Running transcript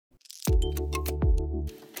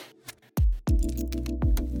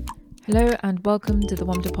Hello and welcome to the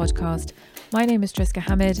WAMDA podcast. My name is Triska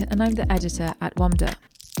Hamid and I'm the editor at WAMDA.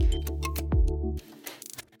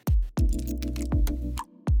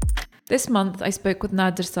 This month I spoke with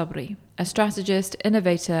Nader Sabri, a strategist,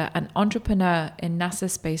 innovator and entrepreneur in NASA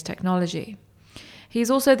space technology.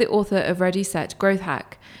 He's also the author of Ready, Set, Growth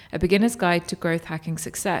Hack, a beginner's guide to growth hacking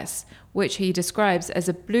success, which he describes as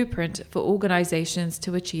a blueprint for organizations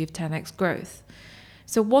to achieve 10x growth.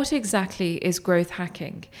 So what exactly is growth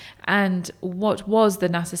hacking, and what was the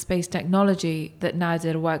NASA space technology that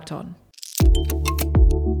Nader worked on?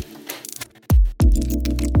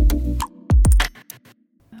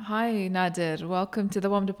 Hi Nader, welcome to the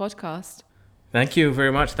WAMDA podcast. Thank you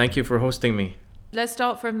very much. Thank you for hosting me. Let's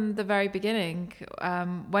start from the very beginning.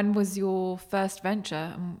 When was your first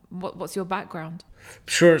venture? What's your background?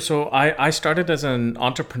 Sure. So I started as an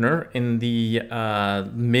entrepreneur in the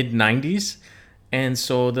mid 90s. And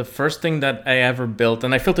so the first thing that I ever built,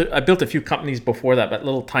 and I built a few companies before that, but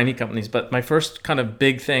little tiny companies. But my first kind of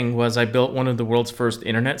big thing was I built one of the world's first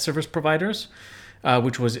internet service providers,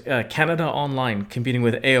 which was Canada Online, competing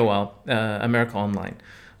with AOL, America Online.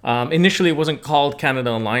 Initially, it wasn't called Canada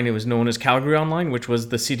Online. It was known as Calgary Online, which was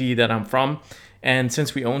the city that I'm from. And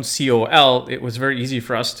since we owned COL, it was very easy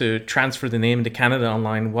for us to transfer the name to Canada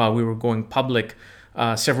Online while we were going public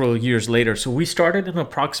several years later. So we started in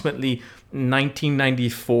approximately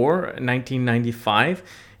 1994, 1995,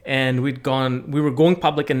 and we were going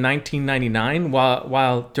public in 1999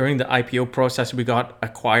 while during the IPO process we got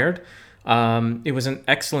acquired. It was an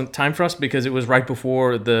excellent time for us because it was right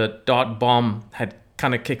before the dot bomb had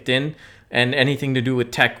kind of kicked in, and anything to do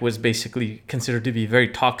with tech was basically considered to be very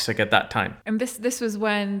toxic at that time. And this was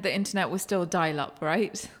when the internet was still dial-up,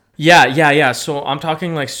 right? Yeah. So I'm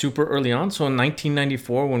talking like super early on. So in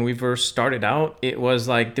 1994, when we first started out, it was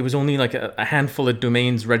like there was only like a handful of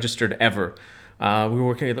domains registered ever. We were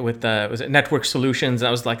working with was it Network Solutions.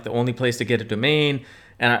 That was like the only place to get a domain.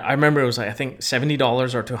 And I remember it was like, I think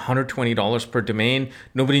 $70 or to $120 per domain.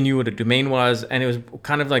 Nobody knew what a domain was. And it was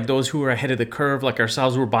kind of like those who were ahead of the curve, like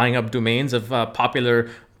ourselves, were buying up domains of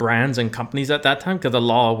popular brands and companies at that time because the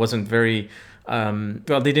law wasn't very...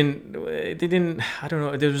 they didn't, I don't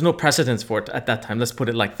know, there was no precedence for it at that time. Let's put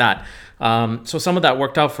it like that. So some of that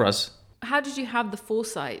worked out for us. How did you have the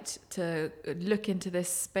foresight to look into this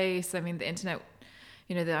space? I mean, the internet,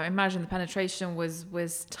 I imagine the penetration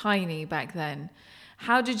was tiny back then.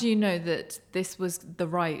 How did you know that this was the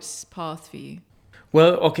right path for you?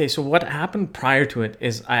 Well, okay, so what happened prior to it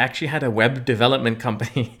is I actually had a web development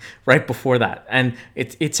company right before that. And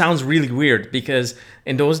it sounds really weird because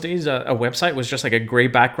in those days, a website was just like a gray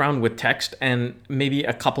background with text and maybe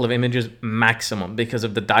a couple of images maximum because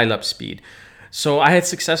of the dial-up speed. So I had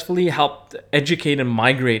successfully helped educate and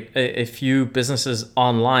migrate a few businesses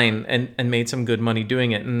online and made some good money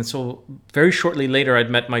doing it. And so very shortly later, I'd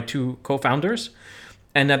met my two co-founders.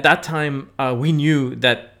 And at that time, we knew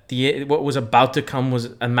that what was about to come was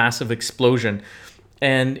a massive explosion.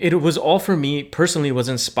 And it was all, for me personally, was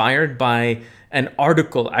inspired by an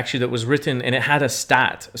article actually that was written, and it had a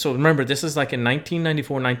stat. So remember, this is like in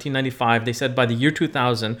 1994, 1995, they said by the year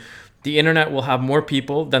 2000, the internet will have more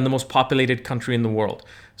people than the most populated country in the world.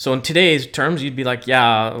 So in today's terms, you'd be like,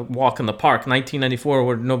 yeah, walk in the park. 1994,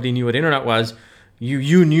 where nobody knew what internet was,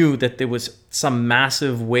 you knew that there was some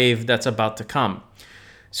massive wave that's about to come.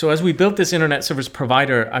 So as we built this internet service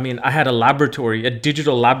provider, I mean, I had a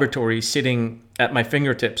digital laboratory sitting at my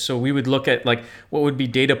fingertips. So we would look at like what would be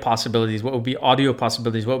data possibilities, what would be audio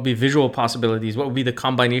possibilities, what would be visual possibilities, what would be the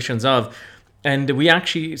combinations of. And we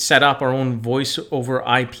actually set up our own voice over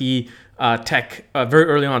IP tech very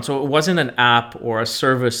early on. So it wasn't an app or a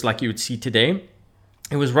service like you would see today.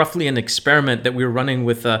 It was roughly an experiment that we were running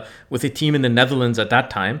with a team in the Netherlands at that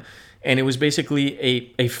time. And it was basically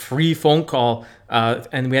a free phone call.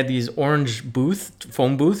 And we had these orange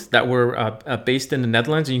phone booths that were based in the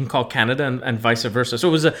Netherlands. And you can call Canada and vice versa. So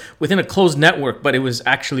it was within a closed network, but it was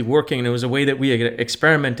actually working. And it was a way that we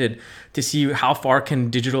experimented to see how far can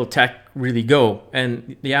digital tech really go.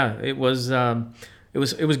 And yeah, it was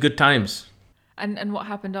good times. And what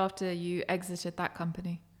happened after you exited that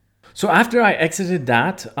company? So after I exited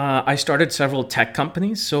that, I started several tech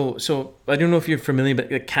companies. So I don't know if you're familiar,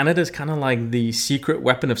 but Canada is kind of like the secret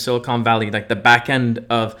weapon of Silicon Valley, like the back end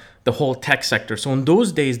of the whole tech sector. So in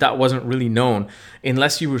those days, that wasn't really known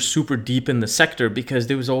unless you were super deep in the sector, because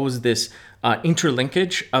there was always this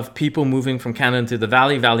interlinkage of people moving from Canada into the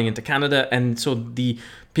valley into Canada. And so the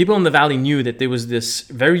people in the valley knew that there was this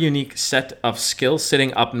very unique set of skills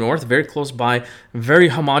sitting up north, very close by, very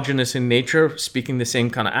homogenous in nature, speaking the same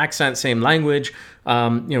kind of accent, same language,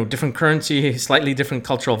 different currency, slightly different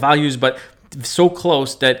cultural values, but so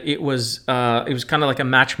close that it was kind of like a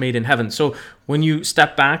match made in heaven. So when you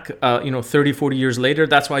step back, 30, 40 years later,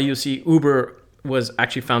 that's why you see Uber was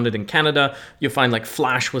actually founded in Canada. You'll find like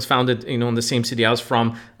Flash was founded, in the same city I was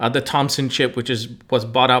from. The Thomson chip, which was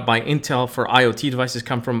bought out by Intel for IoT devices,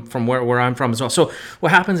 come from where I'm from as well. So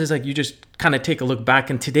what happens is like you just kind of take a look back,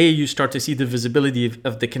 and today you start to see the visibility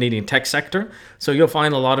of the Canadian tech sector. So you'll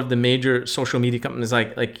find a lot of the major social media companies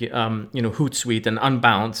like Hootsuite and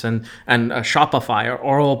Unbounce and Shopify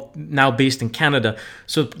are all now based in Canada.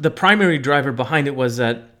 So the primary driver behind it was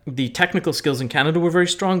that the technical skills in Canada were very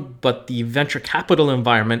strong, but the venture capital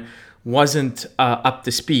environment wasn't up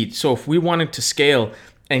to speed. So if we wanted to scale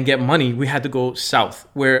and get money, we had to go south,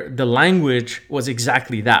 where the language was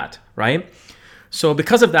exactly that, right? So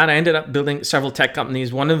because of that, I ended up building several tech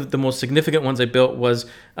companies. One of the most significant ones I built was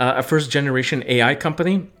a first generation AI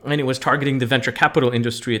company, and it was targeting the venture capital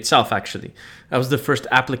industry itself, actually. That was the first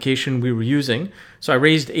application we were using. So I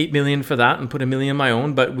raised 8 million for that and put 1 million of my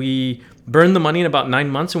own, but we burned the money in about 9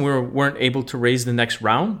 months, and we weren't able to raise the next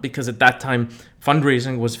round because at that time,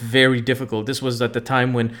 fundraising was very difficult. This was at the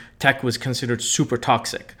time when tech was considered super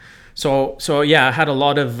toxic. So yeah, I had a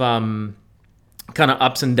lot of kind of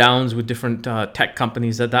ups and downs with different tech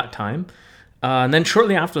companies at that time. And then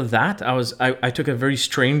shortly after that, I took a very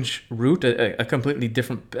strange route, a completely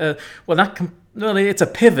different, it's a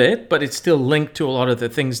pivot, but it's still linked to a lot of the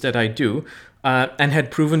things that I do, and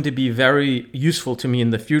had proven to be very useful to me in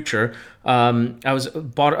the future. I was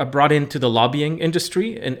brought into the lobbying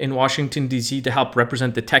industry in Washington, D.C. to help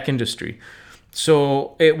represent the tech industry.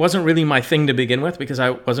 So it wasn't really my thing to begin with because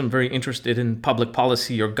I wasn't very interested in public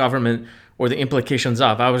policy or government or the implications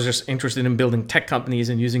of. I was just interested in building tech companies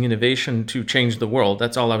and using innovation to change the world.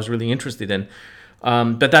 That's all I was really interested in.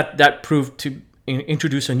 But that proved to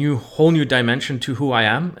introduce a whole new dimension to who I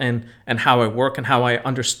am and how I work and how I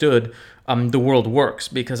understood the world works,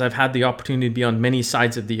 because I've had the opportunity to be on many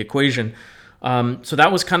sides of the equation. So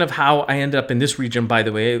that was kind of how I ended up in this region, by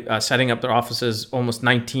the way, setting up their offices almost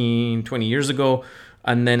 20 years ago.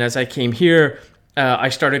 And then as I came here, I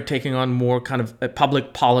started taking on more kind of a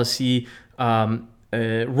public policy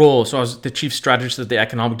role. So I was the chief strategist of the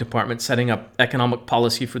economic department, setting up economic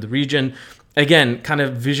policy for the region. Again, kind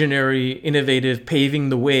of visionary, innovative, paving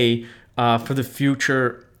the way for the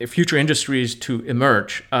future industries to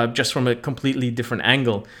emerge, just from a completely different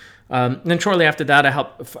angle. And then shortly after that, I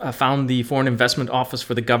helped found the Foreign Investment Office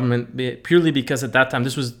for the government, purely because at that time,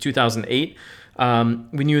 this was 2008,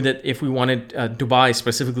 we knew that if we wanted Dubai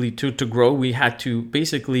specifically to grow, we had to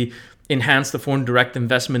basically enhance the foreign direct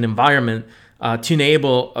investment environment to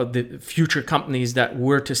enable the future companies that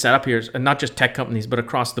were to set up here, and not just tech companies, but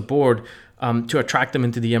across the board, to attract them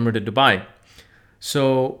into the Emirate of Dubai.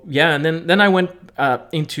 So yeah, and then I went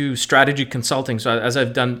into strategy consulting. So as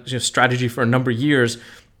I've done strategy for a number of years,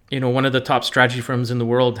 one of the top strategy firms in the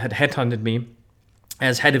world had headhunted me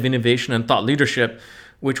as head of innovation and thought leadership,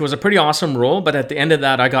 which was a pretty awesome role. But at the end of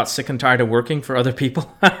that, I got sick and tired of working for other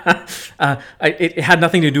people. It had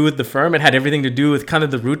nothing to do with the firm. It had everything to do with kind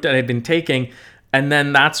of the route that I'd been taking. And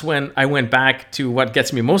then that's when I went back to what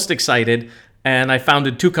gets me most excited. And I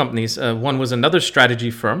founded two companies. One was another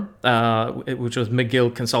strategy firm, which was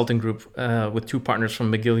McGill Consulting Group, with two partners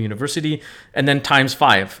from McGill University, and then Times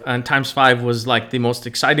 5. And Times 5 was like the most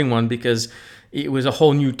exciting one because it was a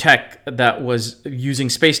whole new tech that was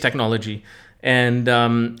using space technology. And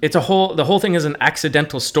the whole thing is an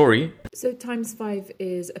accidental story. So Times 5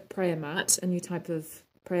 is a prayer mat, a new type of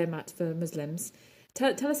prayer mat for Muslims.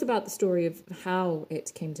 Tell us about the story of how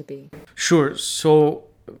it came to be. Sure. So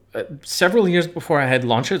several years before I had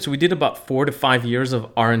launched it, so we did about 4 to 5 years of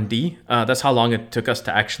R&D. That's how long it took us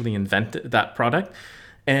to actually invent that product.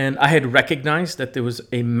 And I had recognized that there was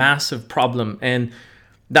a massive problem, and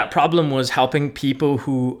that problem was helping people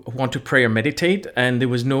who want to pray or meditate, and there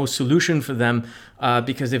was no solution for them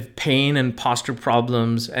because of pain and posture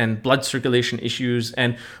problems and blood circulation issues.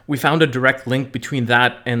 And we found a direct link between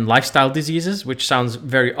that and lifestyle diseases, which sounds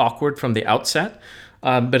very awkward from the outset.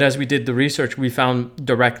 But as we did the research, we found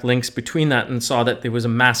direct links between that and saw that there was a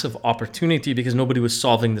massive opportunity because nobody was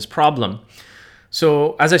solving this problem.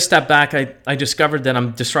 So as I stepped back, I discovered that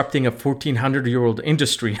I'm disrupting a 1,400-year-old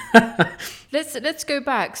industry. Let's go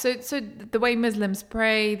back. So the way Muslims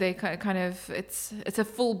pray, they kind of it's a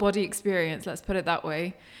full body experience. Let's put it that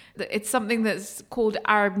way. It's something that's called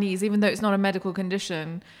Arab knees, even though it's not a medical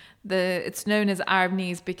condition. It's known as Arab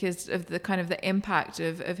knees because of the kind of the impact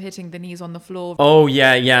of hitting the knees on the floor. Oh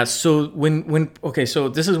yeah. So so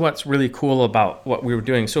this is what's really cool about what we were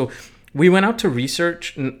doing. So we went out to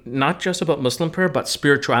research not just about Muslim prayer, but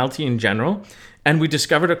spirituality in general. And we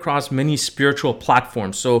discovered across many spiritual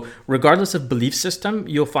platforms. So regardless of belief system,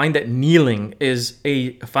 you'll find that kneeling is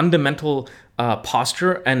a fundamental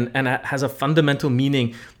posture and has a fundamental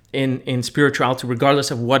meaning in spirituality,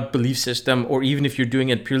 regardless of what belief system, or even if you're doing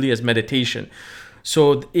it purely as meditation.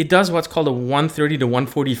 So it does what's called a 130 to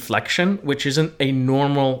 140 flexion, which isn't a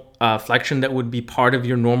normal flexion that would be part of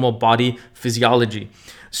your normal body physiology.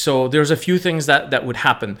 So there's a few things that would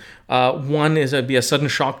happen. One is it'd be a sudden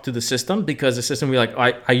shock to the system, because the system will be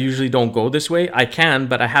like, I usually don't go this way. I can,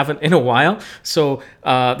 but I haven't in a while. So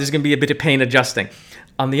there's going to be a bit of pain adjusting.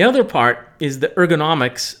 On the other part is the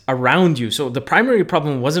ergonomics around you. So the primary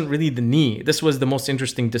problem wasn't really the knee. This was the most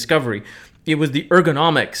interesting discovery. It was the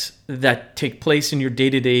ergonomics that take place in your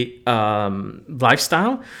day-to-day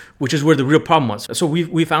lifestyle, which is where the real problem was. So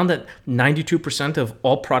we found that 92% of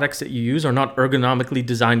all products that you use are not ergonomically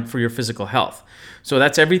designed for your physical health. So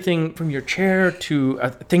that's everything from your chair to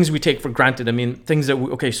things we take for granted. I mean, things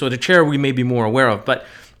that, so the chair we may be more aware of, but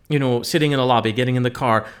sitting in a lobby, getting in the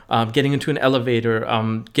car, getting into an elevator,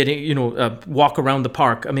 walk around the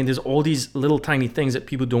park. I mean, there's all these little tiny things that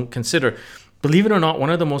people don't consider. Believe it or not, one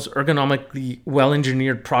of the most ergonomically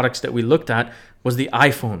well-engineered products that we looked at was the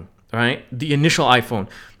iPhone, right? The initial iPhone.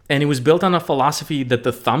 And it was built on a philosophy that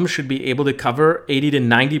the thumb should be able to cover 80 to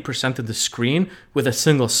 90% of the screen with a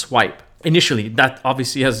single swipe. Initially, that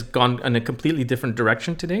obviously has gone in a completely different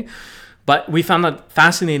direction today. But we found that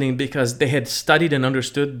fascinating because they had studied and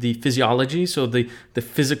understood the physiology, so the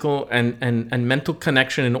physical and mental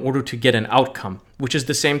connection in order to get an outcome, which is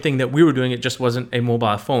the same thing that we were doing. It just wasn't a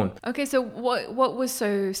mobile phone. Okay, so what was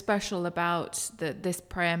so special about this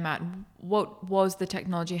prayer mat? What was the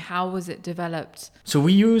technology? How was it developed? So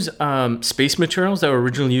we use space materials that were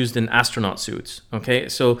originally used in astronaut suits. Okay,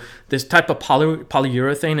 so this type of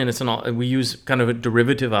polyurethane, and we use kind of a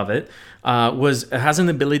derivative of it, has an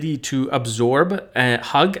ability to absorb,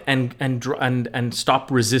 hug, and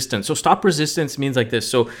stop resistance. So stop resistance means like this.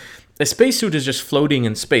 So a spacesuit is just floating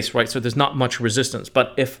in space, right? So there's not much resistance.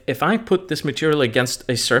 But if I put this material against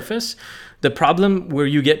a surface, the problem where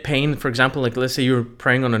you get pain, for example, like let's say you're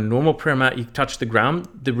praying on a normal prayer mat, you touch the ground,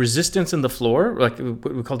 the resistance in the floor, like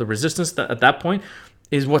what we call the resistance at that point,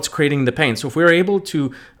 is what's creating the pain. So if we're able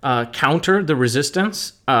to counter the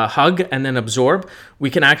resistance, hug, and then absorb, we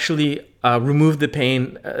can actually remove the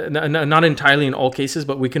pain, not entirely in all cases,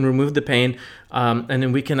 but we can remove the pain, and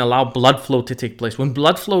then we can allow blood flow to take place. When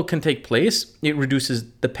blood flow can take place, it reduces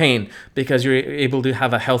the pain because you're able to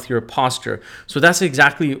have a healthier posture. So that's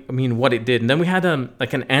exactly, what it did. And then we had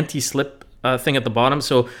like an anti-slip thing at the bottom.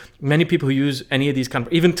 So many people who use any of these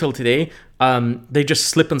even till today, they just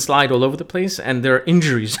slip and slide all over the place, and there are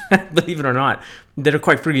injuries, believe it or not, that are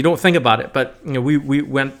quite frequent. You don't think about it, but we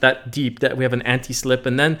went that deep that we have an anti-slip.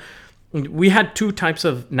 And then we had two types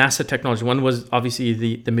of NASA technology. One was obviously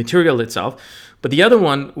the material itself, but the other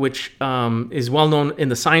one, which is well known in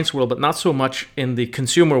the science world, but not so much in the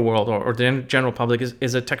consumer world or the general public,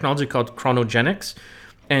 is a technology called Chronogenics.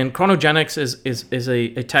 And Chronogenics is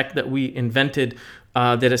a tech that we invented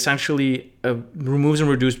that essentially removes and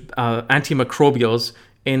reduces antimicrobials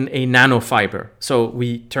in a nanofiber. So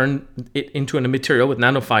we turn it into a material with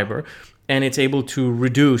nanofiber, and it's able to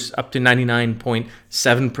reduce up to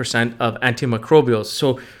 99.7% of antimicrobials.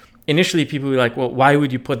 So initially people were like, well, why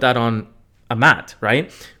would you put that on a mat, right?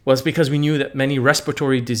 Well, it's because we knew that many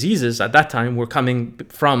respiratory diseases at that time were coming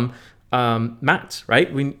from mats, right?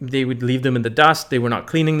 They would leave them in the dust. They were not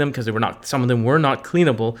cleaning them because some of them were not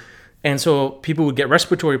cleanable. And so people would get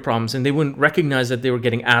respiratory problems, and they wouldn't recognize that they were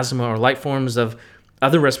getting asthma or light forms of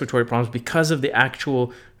other respiratory problems because of the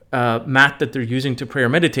actual mat that they're using to pray or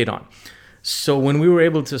meditate on. So when we were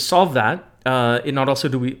able to solve that, not also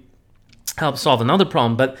do we help solve another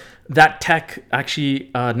problem, but that tech actually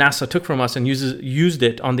NASA took from us and used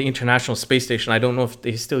it on the International Space Station. I don't know if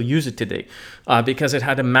they still use it today, because it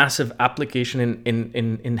had a massive application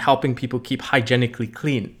in helping people keep hygienically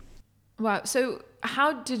clean. Wow. So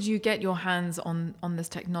how did you get your hands on this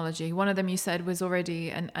technology? One of them you said was already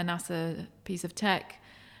a NASA piece of tech.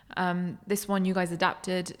 This one you guys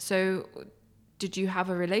adapted. So did you have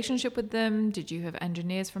a relationship with them? Did you have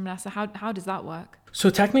engineers from NASA? How does that work? So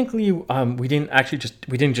technically, we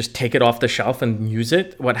didn't just take it off the shelf and use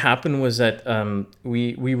it. What happened was that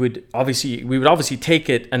we would obviously take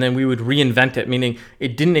it and then we would reinvent it, meaning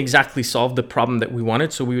it didn't exactly solve the problem that we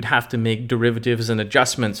wanted. So we would have to make derivatives and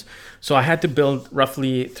adjustments. So I had to build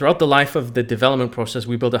roughly throughout the life of the development process,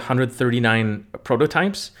 we built 139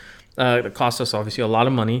 prototypes. It cost us obviously a lot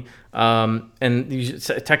of money. And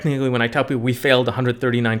technically, when I tell people we failed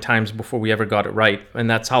 139 times before we ever got it right, and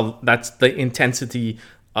that's the intensity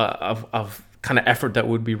of kind of effort that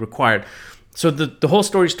would be required. So the whole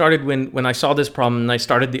story started when I saw this problem and I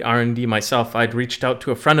started the R&D myself. I'd reached out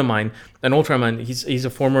to a friend of mine, an old friend of mine. He's a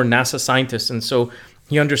former NASA scientist, and so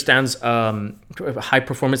he understands high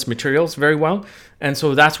performance materials very well. And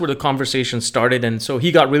so that's where the conversation started. And so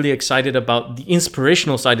he got really excited about the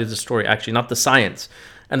inspirational side of the story, actually, not the science.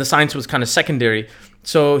 And the science was kind of secondary.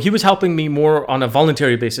 So he was helping me more on a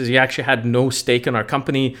voluntary basis. He actually had no stake in our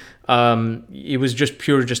company. It was just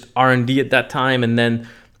pure R&D at that time. And then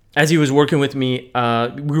as he was working with me,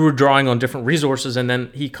 we were drawing on different resources, and then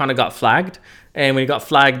he kind of got flagged. And when he got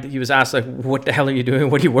flagged, he was asked, like, what the hell are you doing?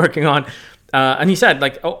 What are you working on? And he said,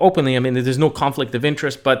 like, openly, I mean, there's no conflict of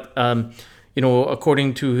interest, but,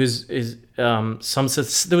 according to his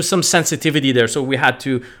there was some sensitivity there. So we had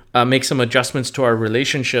to make some adjustments to our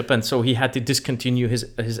relationship. And so he had to discontinue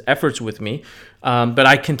his efforts with me. But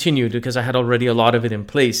I continued because I had already a lot of it in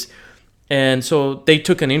place. And so they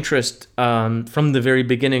took an interest from the very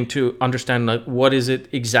beginning to understand, like, what is it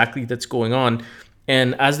exactly that's going on.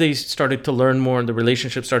 And as they started to learn more and the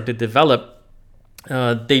relationship started to develop,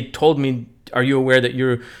 they told me, are you aware that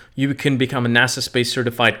you can become a NASA space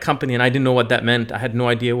certified company? And I didn't know what that meant. I had no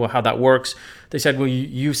idea how that works. They said, well,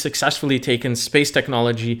 you've successfully taken space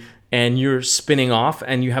technology and you're spinning off,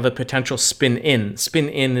 and you have a potential spin in. Spin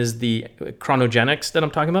in is the chronogenics that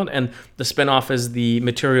I'm talking about, and the spin off is the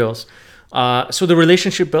materials. So the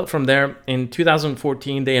relationship built from there. In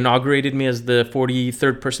 2014, they inaugurated me as the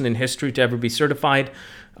 43rd person in history to ever be certified.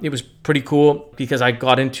 It was pretty cool because I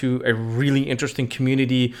got into a really interesting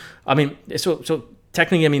community. I mean, so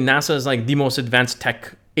technically, I mean, NASA is like the most advanced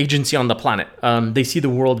tech agency on the planet. They see the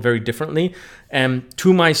world very differently. And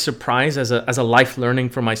to my surprise, as a life learning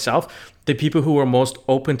for myself, the people who were most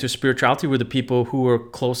open to spirituality were the people who were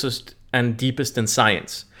closest and deepest in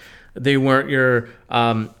science. They weren't your,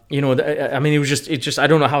 I mean, it just, I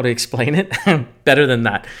don't know how to explain it better than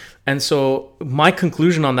that. And so my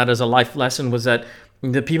conclusion on that as a life lesson was that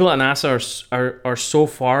the people at NASA are so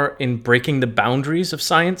far in breaking the boundaries of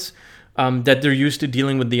science that they're used to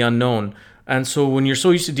dealing with the unknown. And so when you're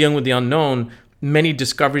so used to dealing with the unknown, many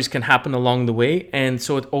discoveries can happen along the way. And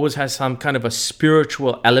so it always has some kind of a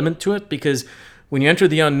spiritual element to it, because when you enter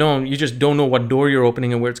the unknown, you just don't know what door you're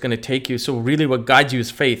opening and where it's going to take you. So really what guides you is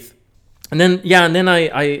faith. And then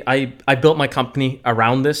I built my company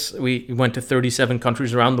around this. We went to 37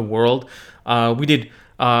 countries around the world. We did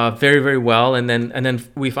very, very well. And then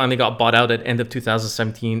we finally got bought out at end of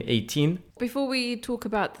 2017-18. Before we talk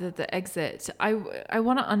about the exit, I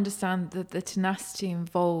want to understand the tenacity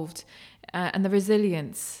involved and the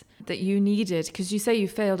resilience that you needed, because you say you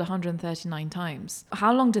failed 139 times.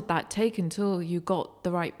 How long did that take until you got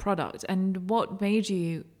the right product? And what made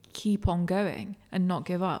you keep on going and not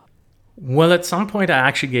give up? Well, at some point I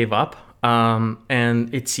actually gave up,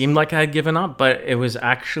 and it seemed like I had given up, but it was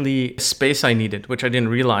actually space I needed, which I didn't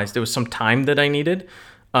realize. There was some time that I needed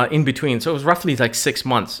in between. So it was roughly like 6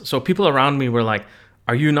 months. So people around me were like,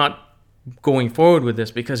 are you not going forward with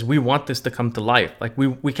this? Because we want this to come to life. Like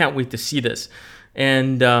we can't wait to see this.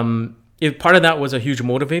 And part of that was a huge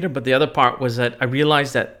motivator, but the other part was that I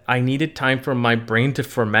realized that I needed time for my brain to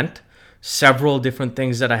ferment several different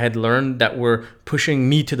things that I had learned that were pushing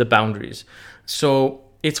me to the boundaries. So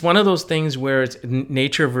it's one of those things where it's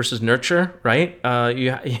nature versus nurture, right?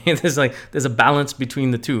 There's a balance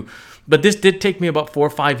between the two. But this did take me about 4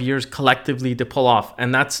 or 5 years collectively to pull off,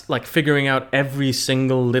 and that's like figuring out every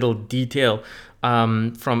single little detail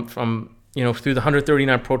from through the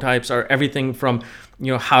 139 prototypes, or everything from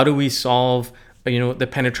how do we solve the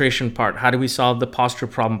penetration part? How do we solve the posture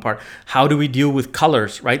problem part? How do we deal with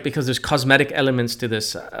colors, right? Because there's cosmetic elements to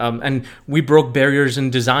this. And we broke barriers in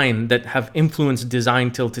design that have influenced design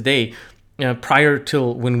till today. Prior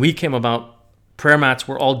till when we came about, prayer mats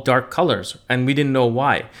were all dark colors, and we didn't know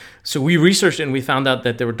why. So we researched it and we found out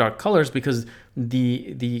that they were dark colors because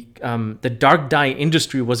the dark dye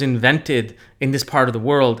industry was invented in this part of the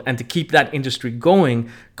world, and to keep that industry going,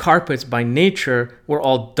 carpets by nature were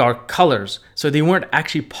all dark colors. So they weren't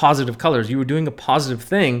actually positive colors. You were doing a positive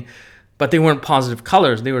thing, but they weren't positive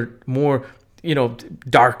colors. They were more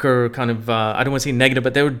darker kind of, I don't want to say negative,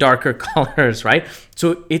 but they were darker colors, right?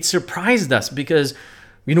 So it surprised us because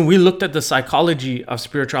we looked at the psychology of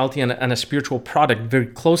spirituality and a spiritual product very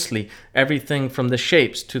closely. Everything from the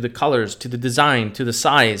shapes to the colors to the design to the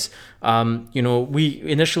size. We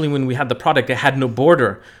initially, when we had the product, it had no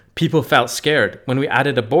border. People felt scared. When we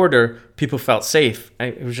added a border, people felt safe.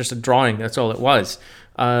 It was just a drawing. That's all it was.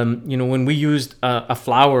 When we used a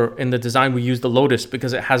flower in the design, we used the lotus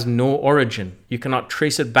because it has no origin. You cannot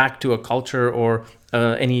trace it back to a culture or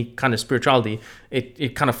any kind of spirituality.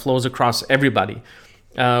 It kind of flows across everybody.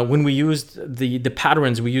 When we used the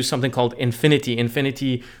patterns, we used something called infinity.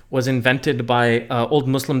 Infinity was invented by old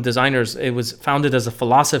Muslim designers. It was founded as a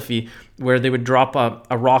philosophy where they would drop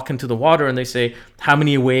a rock into the water and they say, how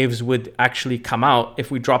many waves would actually come out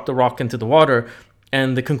if we dropped the rock into the water?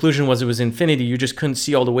 And the conclusion was it was infinity. You just couldn't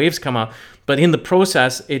see all the waves come out. But in the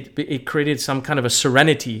process, it created some kind of a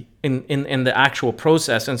serenity in the actual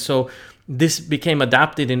process. And so this became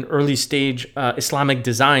adapted in early stage Islamic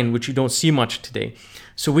design, which you don't see much today.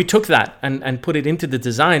 So we took that and put it into the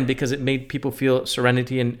design because it made people feel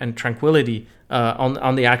serenity and tranquility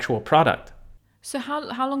on the actual product. So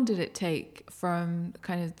how long did it take from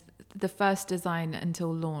kind of the first design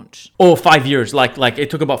until launch? 5 years. Like it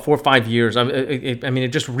took about 4 or 5 years. It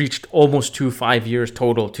just reached almost 5 years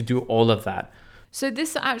total to do all of that. So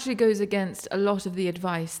this actually goes against a lot of the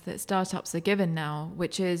advice that startups are given now,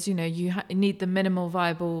 which is, you need the minimal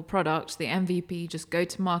viable product, the MVP, just go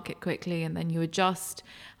to market quickly and then you adjust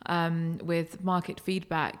with market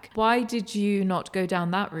feedback. Why did you not go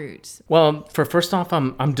down that route? Well, first off,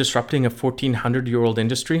 I'm disrupting a 1,400-year-old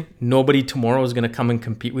industry. Nobody tomorrow is going to come and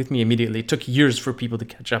compete with me immediately. It took years for people to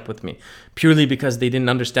catch up with me, purely because they didn't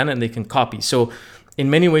understand it and they can copy. So in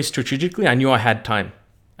many ways, strategically, I knew I had time.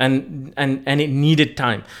 And it needed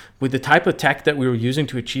time. With the type of tech that we were using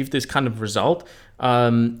to achieve this kind of result,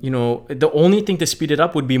 the only thing to speed it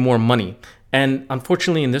up would be more money. And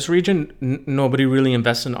unfortunately, in this region, nobody really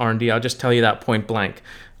invests in R&D. I'll just tell you that point blank.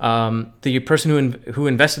 The person who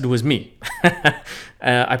invested was me.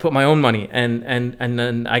 I put my own money, and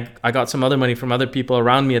then I got some other money from other people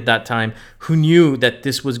around me at that time who knew that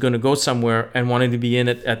this was going to go somewhere and wanted to be in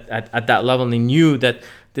it at that level. And they knew that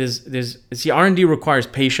R&D requires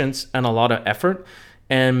patience and a lot of effort.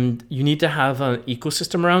 And you need to have an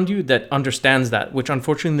ecosystem around you that understands that, which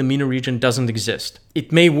unfortunately in the MENA region doesn't exist.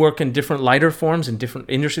 It may work in different lighter forms in different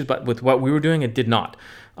industries, but with what we were doing, it did not.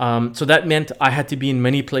 So that meant I had to be in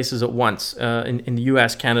many places at once, in the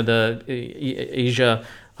US, Canada, Asia,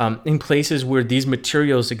 in places where these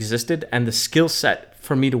materials existed and the skill set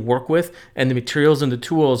for me to work with and the materials and the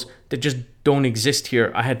tools that just don't exist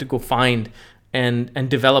here. I had to go find and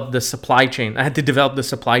develop the supply chain. I had to develop the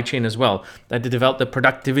supply chain as well. I had to develop the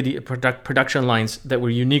production lines that were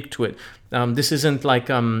unique to it. This isn't like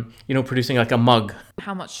producing like a mug.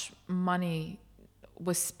 How much money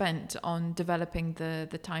was spent on developing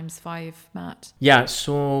the Times5 mat? Yeah,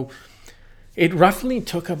 so it roughly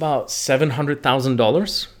took about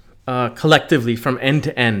 $700,000 collectively from end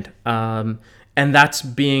to end. And that's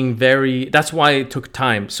why it took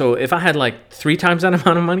time. So if I had like 3 times that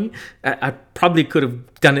amount of money, I probably could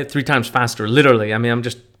have done it 3 times faster, literally. I mean, I'm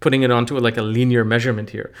just putting it onto like a linear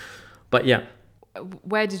measurement here. But yeah.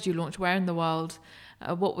 Where did you launch? Where in the world?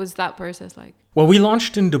 What was that process like? Well, we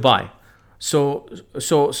launched in Dubai. So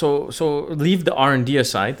leave the R&D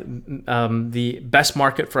aside. The best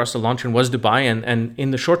market for us to launch in was Dubai. And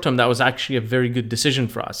in the short term, that was actually a very good decision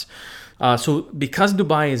for us. So because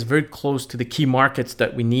Dubai is very close to the key markets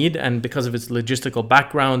that we need, and because of its logistical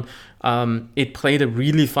background, it played a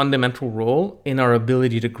really fundamental role in our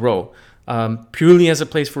ability to grow. Purely as a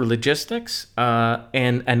place for logistics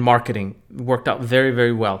and marketing. It worked out very,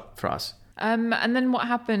 very well for us. And then what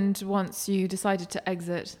happened once you decided to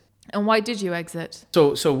exit? And why did you exit?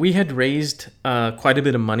 So we had raised quite a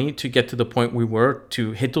bit of money to get to the point we were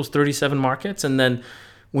to hit those 37 markets. And then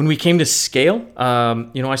when we came to scale,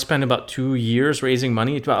 I spent about 2 years raising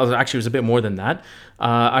money. It was a bit more than that.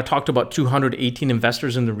 I talked to about 218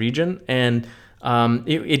 investors in the region, and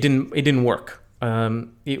it didn't work.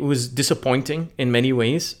 It was disappointing in many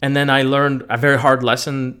ways. And then I learned a very hard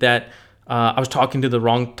lesson that I was talking to the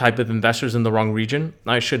wrong type of investors in the wrong region.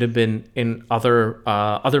 I should have been in other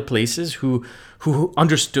places who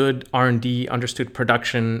understood R&D, understood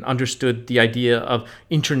production, understood the idea of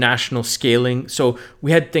international scaling. So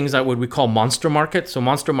we had things like what we call monster markets. So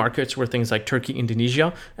monster markets were things like Turkey,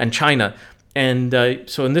 Indonesia, and China. And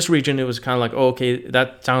so in this region, it was kind of like, oh, okay,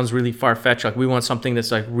 that sounds really far-fetched. Like we want something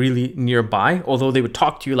that's like really nearby, although they would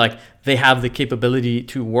talk to you like they have the capability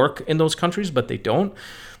to work in those countries, but they don't.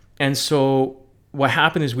 And so what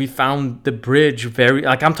happened is we found the bridge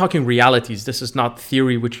I'm talking realities. This is not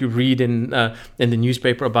theory, which you read in the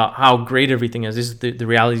newspaper about how great everything is. This is the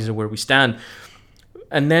realities of where we stand.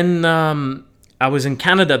 And then I was in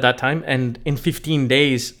Canada at that time, and in 15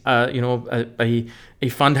 days, a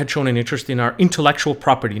fund had shown an interest in our intellectual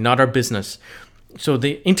property, not our business. So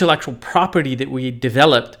the intellectual property that we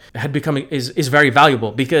developed is very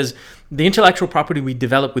valuable, because the intellectual property we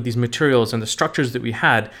developed with these materials and the structures that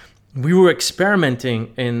we were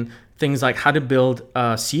experimenting in things like how to build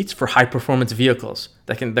seats for high performance vehicles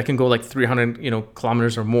that can go like 300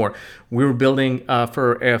 kilometers or more. We were building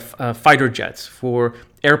for fighter jets, for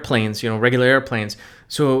airplanes, regular airplanes.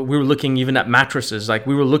 So we were looking even at mattresses. Like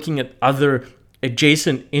we were looking at other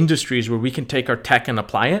adjacent industries where we can take our tech and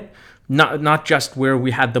apply it. Not just where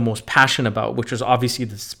we had the most passion about, which was obviously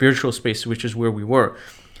the spiritual space, which is where we were.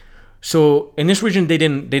 So in this region, they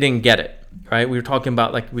didn't get it, right? We were talking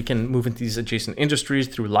about like we can move into these adjacent industries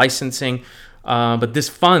through licensing, but this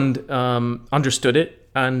fund understood it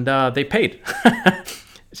and they paid.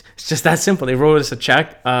 It's just that simple. They wrote us a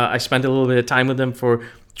check. I spent a little bit of time with them for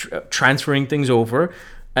transferring things over,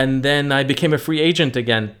 and then I became a free agent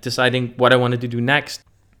again, deciding what I wanted to do next.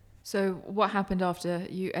 So what happened after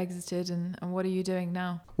you exited, and what are you doing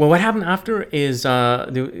now? Well, what happened after is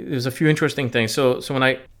there's a few interesting things. So when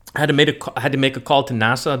I had to make a call to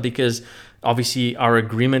NASA, because obviously our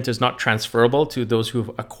agreement is not transferable to those who've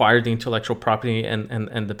acquired the intellectual property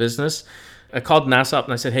and the business. I called NASA up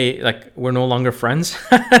and I said, hey, like we're no longer friends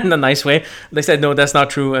in a nice way. They said, no, that's not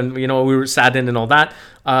true. And, we were saddened and all that.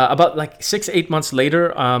 About like 6-8 months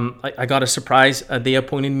later, I got a surprise. They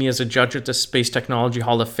appointed me as a judge at the Space Technology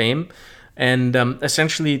Hall of Fame. And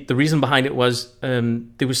essentially the reason behind it was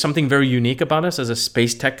there was something very unique about us as a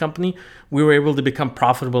space tech company. We were able to become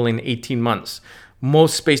profitable in 18 months.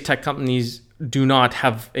 Most space tech companies do not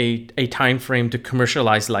have a time frame to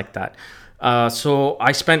commercialize like that. So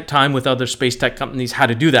I spent time with other space tech companies how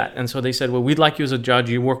to do that. And so they said, well, we'd like you as a judge.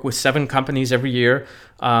 You work with 7 companies every year.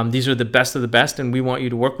 These are the best of the best. And we want you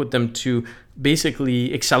to work with them to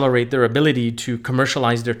basically accelerate their ability to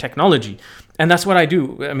commercialize their technology. And that's what I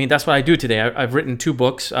do. I mean, that's what I do today. I've written 2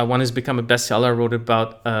 books. One has become a bestseller. I wrote it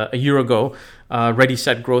about a year ago, Ready,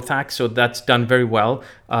 Set, Growth Hack. So that's done very well.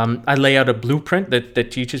 I lay out a blueprint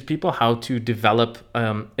that teaches people how to develop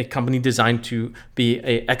a company designed to be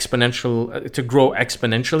to grow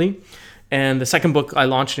exponentially. And the second book I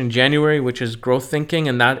launched in January, which is Growth Thinking,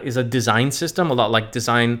 and that is a design system, a lot like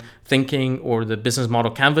design thinking or the business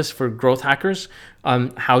model canvas for growth hackers,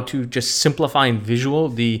 how to just simplify and visual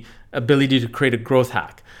the ability to create a growth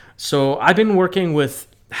hack. So I've been working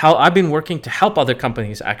to help other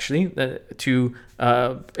companies actually to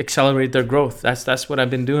accelerate their growth. That's what I've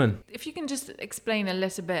been doing. If you can just explain a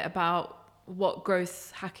little bit about what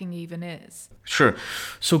growth hacking even is. Sure.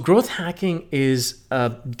 So growth hacking is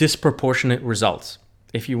disproportionate results.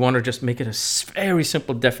 If you want to just make it a very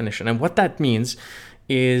simple definition. And what that means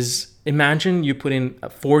is, imagine you put in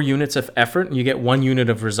 4 units of effort and you get 1 unit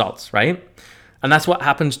of results, right? And that's what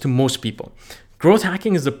happens to most people. Growth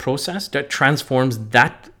hacking is the process that transforms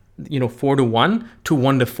that 4 to 1 to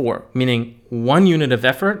 1 to 4, meaning 1 unit of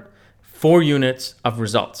effort, 4 units of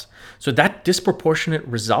results. So that disproportionate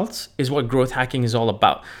results is what growth hacking is all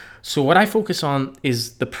about. So what I focus on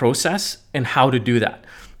is the process and how to do that.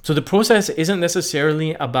 So the process isn't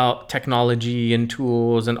necessarily about technology and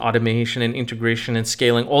tools and automation and integration and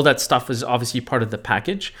scaling. All that stuff is obviously part of the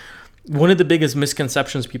package. One of the biggest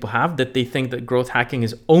misconceptions people have, that they think that growth hacking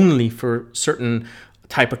is only for certain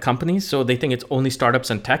type of companies. So they think it's only startups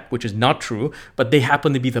and tech, which is not true, but they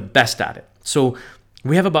happen to be the best at it. So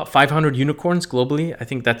we have about 500 unicorns globally. I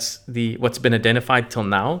think that's what's been identified till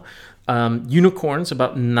now. Unicorns,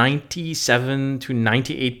 about 97 to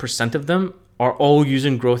 98% of them are all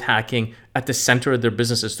using growth hacking at the center of their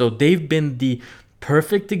businesses. So they've been the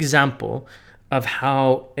perfect example of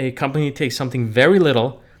how a company takes something very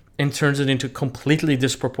little and turns it into completely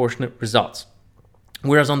disproportionate results.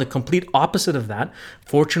 Whereas on the complete opposite of that,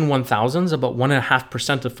 Fortune 1000s, about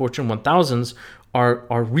 1.5% of Fortune 1000s are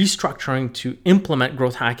restructuring to implement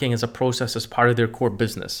growth hacking as a process as part of their core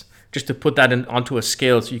business. Just to put that onto a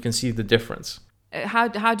scale so you can see the difference. How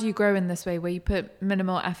do you grow in this way, where you put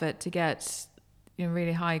minimal effort to get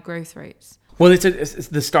really high growth rates? Well, it's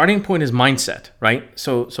the starting point is mindset, right?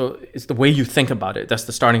 So it's the way you think about it. That's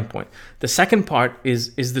the starting point. The second part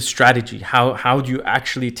is the strategy. How do you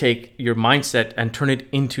actually take your mindset and turn it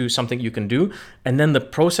into something you can do? And then the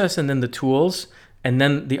process, and then the tools, and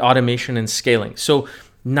then the automation and scaling. So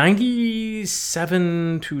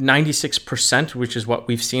 97 to 96%, which is what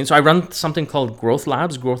we've seen. So I run something called Growth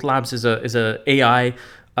Labs. Growth Labs is a AI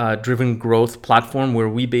driven growth platform where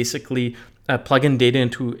we basically plug in data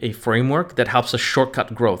into a framework that helps us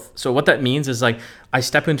shortcut growth. So what that means is, like, I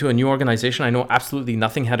step into a new organization, I know absolutely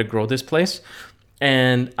nothing how to grow this place,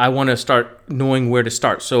 and I want to start knowing where to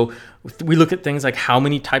start. So we look at things like how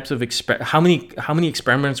many types of how many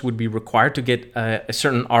experiments would be required to get a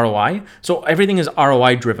certain ROI. So everything is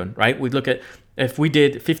ROI driven, right? We look at, if we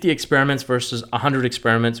did 50 experiments versus 100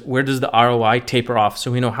 experiments, where does the ROI taper off?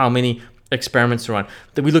 So we know how many experiments to run.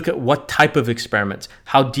 Then we look at what type of experiments,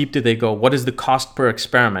 how deep do they go, what is the cost per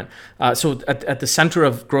experiment. So at the center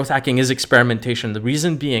of growth hacking is experimentation. The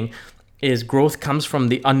reason being is growth comes from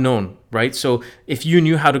the unknown, right? So if you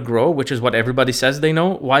knew how to grow, which is what everybody says they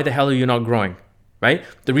know, why the hell are you not growing, right?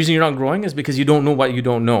 The reason you're not growing is because you don't know what you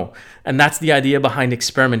don't know. And that's the idea behind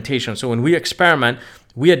experimentation. So when we experiment,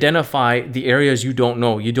 we identify the areas you don't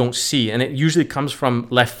know, you don't see, and it usually comes from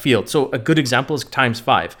left field. So a good example is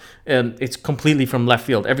Times5. It's completely from left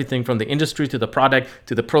field. Everything from the industry to the product,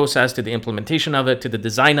 to the process, to the implementation of it, to the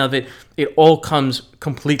design of it, it all comes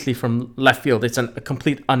completely from left field. It's a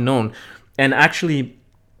complete unknown. And actually,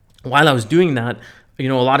 while I was doing that, a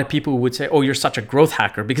lot of people would say, oh, you're such a growth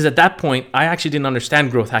hacker. Because at that point, I actually didn't understand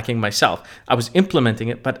growth hacking myself. I was implementing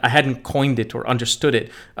it, but I hadn't coined it or understood it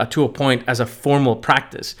to a point as a formal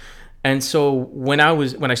practice. And so when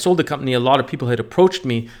I sold the company, a lot of people had approached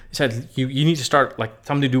me and said, you need to start like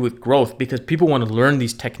something to do with growth, because people want to learn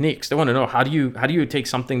these techniques. They want to know, how do you take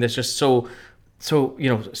something that's just so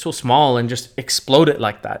small and just explode it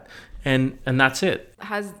like that? And that's it.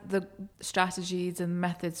 Has the strategies and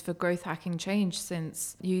methods for growth hacking changed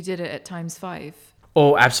since you did it at Times5?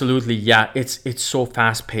 Oh, absolutely. Yeah, it's so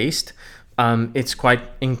fast paced. It's quite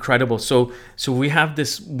incredible. So we have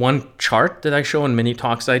this one chart that I show in many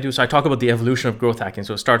talks I do. So I talk about the evolution of growth hacking.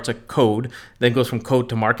 So it starts at code, then goes from code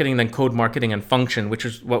to marketing, then code, marketing, and function, which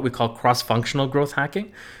is what we call cross-functional growth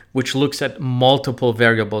hacking, which looks at multiple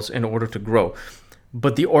variables in order to grow.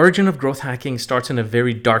 But the origin of growth hacking starts in a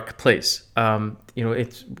very dark place.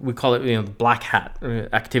 We call it black hat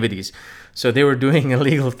activities. So they were doing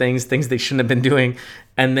illegal things they shouldn't have been doing.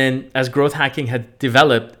 And then as growth hacking had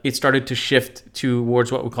developed, it started to shift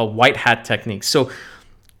towards what we call white hat techniques. So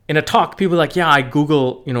in a talk, people are like, yeah, I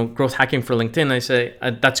Google, growth hacking for LinkedIn. I say,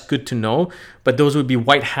 that's good to know, but those would be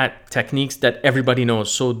white hat techniques that everybody knows.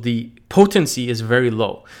 So the potency is very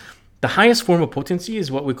low. The highest form of potency is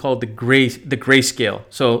what we call the gray scale.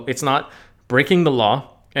 So it's not breaking the law,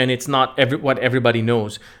 and it's not what everybody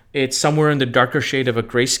knows. It's somewhere in the darker shade of a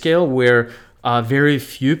gray scale where very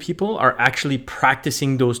few people are actually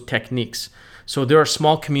practicing those techniques. So there are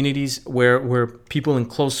small communities where people in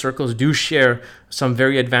close circles do share some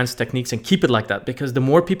very advanced techniques and keep it like that, because the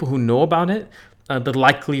more people who know about it, the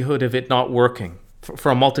likelihood of it not working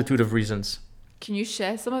for a multitude of reasons. Can you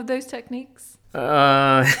share some of those techniques?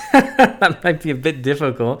 That might be a bit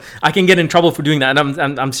difficult. I can get in trouble for doing that,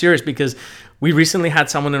 and I'm serious, because we recently had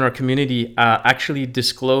someone in our community actually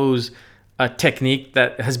disclose a technique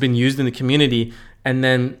that has been used in the community, and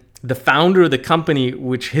then the founder of the company,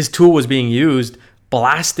 which his tool was being used,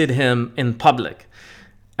 blasted him in public,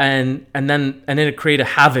 and then it created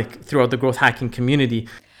havoc throughout the growth hacking community.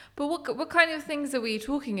 But what kind of things are we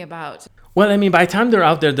talking about? Well, by the time they're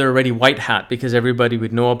out there, they're already white hat, because everybody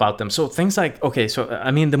would know about them. So things like,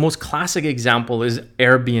 the most classic example is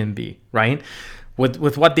Airbnb, right?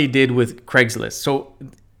 With what they did with Craigslist. So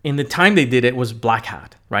in the time they did it was black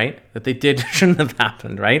hat, right? That they did shouldn't have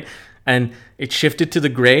happened, right? And it shifted to the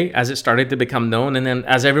gray as it started to become known. And then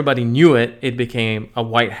as everybody knew it, it became a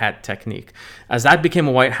white hat technique. As that became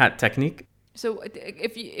a white hat technique, so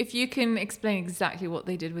if you can explain exactly what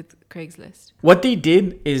they did with Craigslist. What they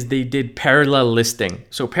did is they did parallel listing.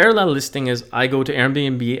 So parallel listing is I go to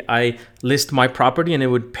Airbnb, I list my property, and it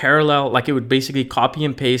would it would basically copy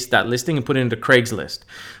and paste that listing and put it into Craigslist.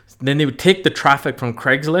 Then they would take the traffic from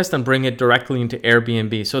Craigslist and bring it directly into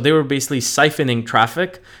Airbnb. So they were basically siphoning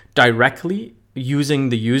traffic directly using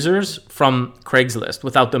the users from Craigslist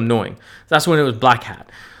without them knowing. That's when it was black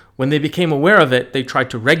hat. When they became aware of it, they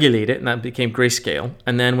tried to regulate it, and that became grayscale.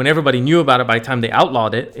 And then when everybody knew about it, by the time they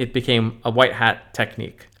outlawed it, it became a white hat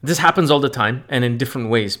technique. This happens all the time, and in different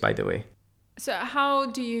ways, by the way. So how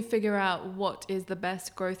do you figure out what is the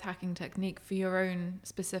best growth hacking technique for your own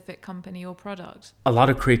specific company or product? A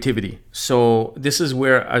lot of creativity. So this is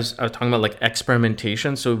where I was talking about like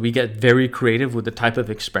experimentation. So we get very creative with the type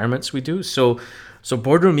of experiments we do. So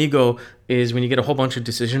Boardroom Ego is when you get a whole bunch of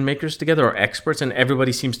decision makers together or experts, and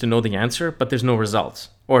everybody seems to know the answer, but there's no results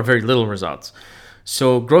or very little results.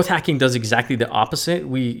 So growth hacking does exactly the opposite.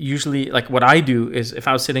 We usually, like what I do is if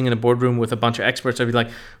I was sitting in a boardroom with a bunch of experts, I'd be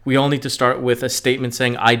like, we all need to start with a statement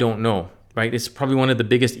saying, I don't know, right? It's probably one of the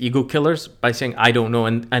biggest ego killers by saying, I don't know.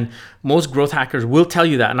 And most growth hackers will tell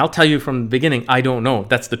you that. And I'll tell you from the beginning, I don't know.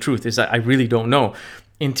 That's the truth, is that I really don't know,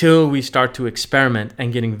 until we start to experiment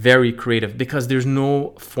and getting very creative, because there's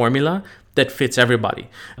no formula that fits everybody.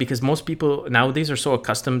 Because most people nowadays are so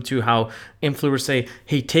accustomed to how influencers say,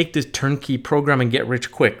 hey, take this turnkey program and get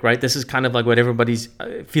rich quick, right? This is kind of like what everybody's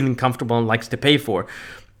feeling comfortable and likes to pay for.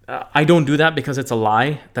 I don't do that because it's a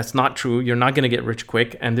lie. That's not true. You're not going to get rich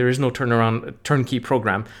quick, and there is no turnkey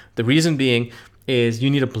program. The reason being is you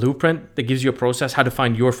need a blueprint that gives you a process how to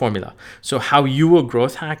find your formula. So how you will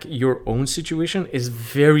growth hack your own situation is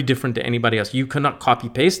very different to anybody else. You cannot copy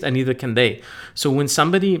paste, and neither can they. So when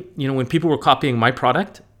somebody, when people were copying my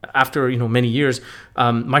product after many years,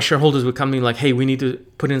 my shareholders would come to me like, hey, we need to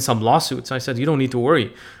put in some lawsuits. I said, you don't need to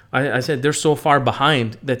worry. I said they're so far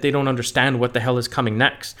behind that they don't understand what the hell is coming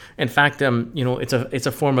next. In fact, it's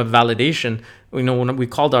a form of validation. When we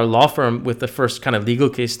called our law firm with the first kind of legal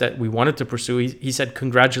case that we wanted to pursue, he said,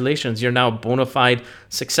 congratulations, you're now a bona fide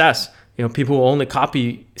success. People will only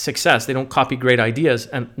copy success. They don't copy great ideas.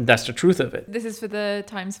 And that's the truth of it. This is for the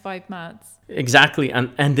Times5 maths. Exactly.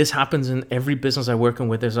 And this happens in every business I work in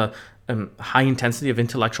where there's a high intensity of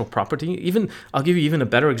intellectual property. I'll give you even a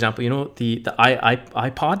better example. The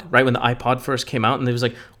iPod, right? When the iPod first came out and there was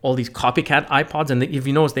like all these copycat iPods. And if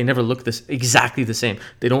you notice, they never look exactly the same.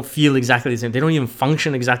 They don't feel exactly the same. They don't even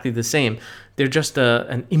function exactly the same. They're just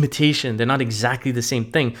an imitation. They're not exactly the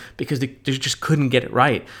same thing because they just couldn't get it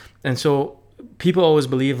right. And so people always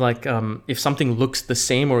believe like if something looks the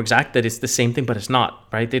same or exact, that it's the same thing, but it's not,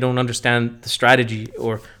 right? They don't understand the strategy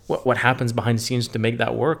or what happens behind the scenes to make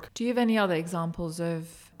that work. Do you have any other examples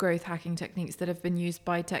of growth hacking techniques that have been used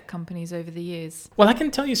by tech companies over the years? Well, I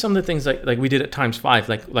can tell you some of the things like we did at Times5.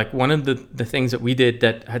 Like one of the things that we did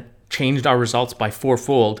that had changed our results by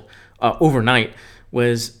fourfold overnight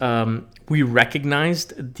was we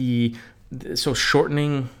recognized so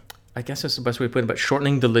shortening, I guess that's the best way to put it, but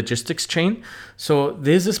shortening the logistics chain. So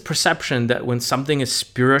there's this perception that when something is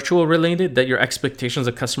spiritual related, that your expectations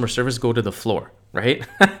of customer service go to the floor, right?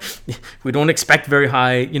 We don't expect very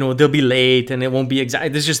high, they'll be late and it won't be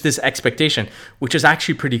exact. There's just this expectation, which is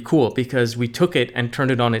actually pretty cool because we took it and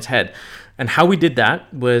turned it on its head. And how we did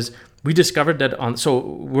that was we discovered that so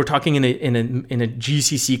we're talking in a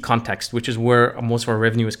GCC context, which is where most of our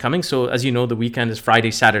revenue is coming. So as you know, the weekend is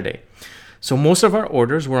Friday, Saturday. So most of our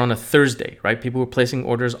orders were on a Thursday, right? People were placing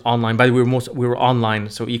orders online. By the way, we were online,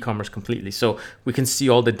 so e-commerce completely. So we can see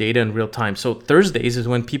all the data in real time. So Thursdays is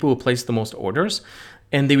when people would place the most orders.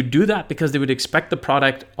 And they would do that because they would expect the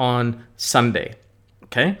product on Sunday,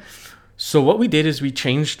 okay? So what we did is we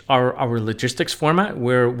changed our logistics format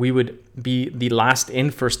where we would be the last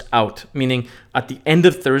in, first out. Meaning at the end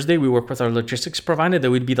of Thursday, we work with our logistics provider. They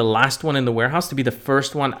would be the last one in the warehouse to be the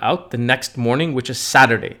first one out the next morning, which is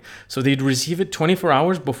Saturday. So they'd receive it 24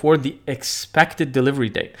 hours before the expected delivery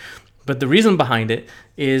date. But the reason behind it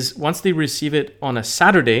is once they receive it on a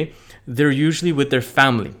Saturday, they're usually with their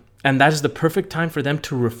family. And that is the perfect time for them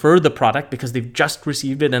to refer the product because they've just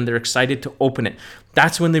received it and they're excited to open it.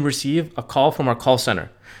 That's when they receive a call from our call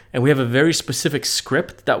center. And we have a very specific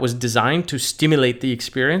script that was designed to stimulate the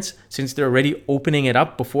experience since they're already opening it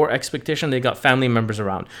up before expectation. They got family members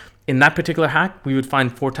around. In that particular hack, we would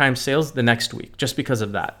find 4 times sales the next week just because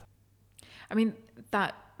of that. I mean,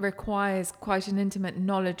 that requires quite an intimate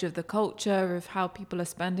knowledge of the culture, of how people are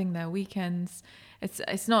spending their weekends.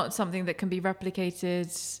 It's not something that can be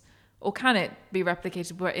replicated. Or can it be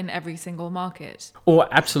replicated in every single market? Oh,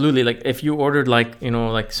 absolutely. Like if you ordered like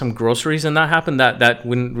some groceries and that happened, that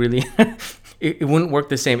wouldn't really, it wouldn't work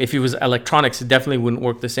the same. If it was electronics, it definitely wouldn't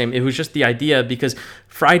work the same. It was just the idea because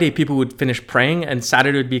Friday people would finish praying and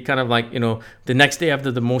Saturday would be kind of like, the next day after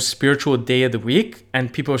the most spiritual day of the week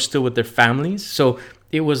and people are still with their families. So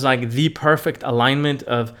it was like the perfect alignment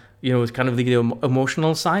of, it's kind of the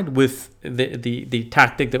emotional side with the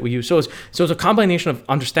tactic that we use. So it's a combination of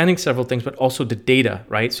understanding several things, but also the data,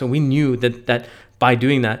 right? So we knew that by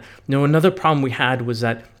doing that, another problem we had was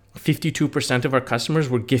that 52% of our customers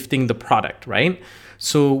were gifting the product, right?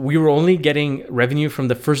 So we were only getting revenue from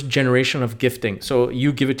the first generation of gifting. So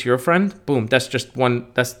you give it to your friend, boom, that's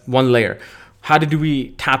one layer. How did we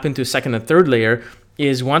tap into second and third layer?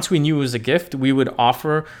 Is once we knew it was a gift, we would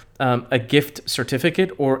offer a gift certificate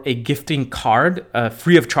or a gifting card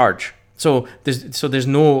free of charge. So there's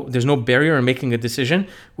no barrier in making a decision,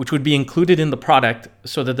 which would be included in the product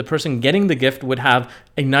so that the person getting the gift would have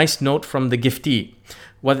a nice note from the giftee.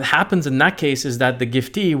 What happens in that case is that the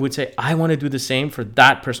giftee would say, I want to do the same for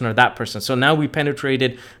that person or that person. So now we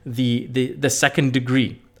penetrated the second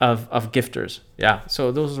degree of gifters. Yeah.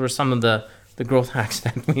 So those were some of the growth hacks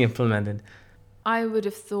that we implemented. I would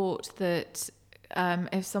have thought that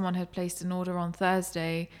if someone had placed an order on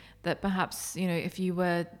Thursday, that perhaps, if you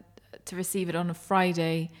were to receive it on a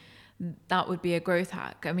Friday, that would be a growth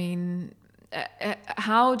hack. I mean,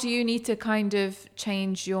 How do you need to kind of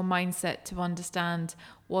change your mindset to understand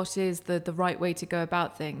what is the right way to go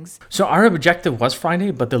about things? So our objective was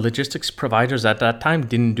Friday, but the logistics providers at that time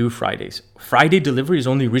didn't do Fridays. Friday delivery is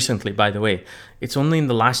only recently, by the way. It's only in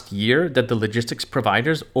the last year that the logistics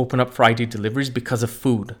providers open up Friday deliveries because of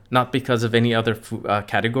food, not because of any other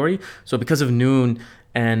category. So because of Noon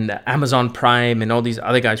and Amazon Prime and all these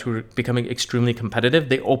other guys who are becoming extremely competitive,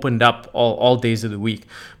 they opened up all days of the week.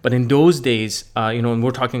 But in those days, and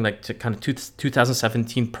we're talking like to kind of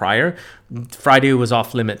 2017 prior, Friday was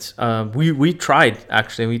off limits. We tried,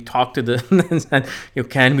 actually. We talked to the and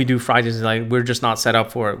can we do Fridays? Like, we're just not set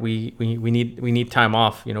up for it. We need time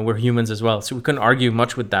off. We're humans as well, so we couldn't argue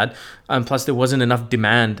much with that. Plus, there wasn't enough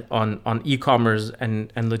demand on e-commerce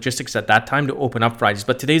and logistics at that time to open up Fridays.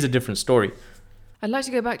 But today's a different story. I'd like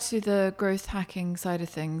to go back to the growth hacking side of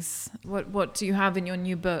things. What do you have in your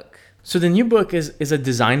new book? So the new book is a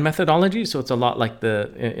design methodology. So it's a lot like I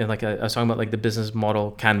was talking about, like the business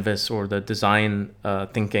model canvas or the design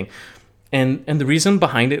thinking. And the reason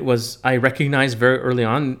behind it was I recognized very early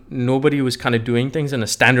on, nobody was kind of doing things in a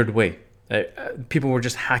standard way. People were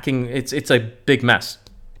just hacking. It's a big mess.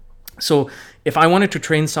 So if I wanted to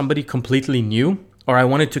train somebody completely new, or I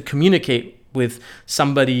wanted to communicate with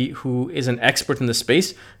somebody who is an expert in the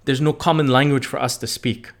space, there's no common language for us to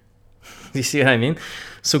speak. You see what I mean?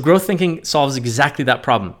 So growth thinking solves exactly that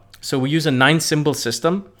problem. So we use a 9-symbol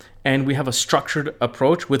system, and we have a structured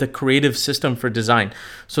approach with a creative system for design.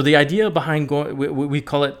 So the idea behind we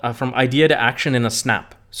call it from idea to action in a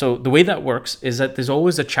snap. So the way that works is that there's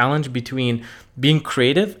always a challenge between being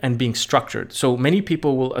creative and being structured. So many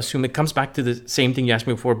people will assume it comes back to the same thing you asked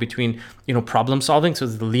me before between, problem solving. So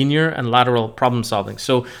the linear and lateral problem solving.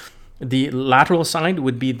 So the lateral side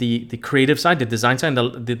would be the creative side, the design side.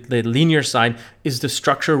 The linear side is the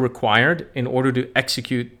structure required in order to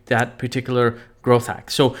execute that particular growth hack.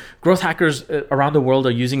 So growth hackers around the world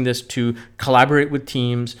are using this to collaborate with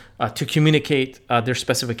teams, to communicate their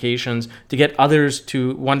specifications, to get others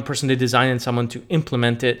to one person to design and someone to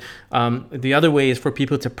implement it. The other way is for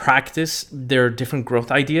people to practice their different growth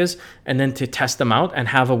ideas and then to test them out and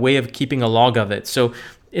have a way of keeping a log of it. So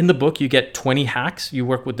in the book, you get 20 hacks. You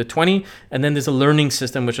work with the 20, and then there's a learning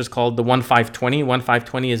system, which is called the 1-5-20.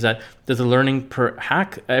 1-5-20 is that there's a learning per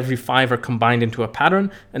hack. Every 5 are combined into a pattern,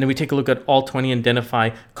 and then we take a look at all 20 and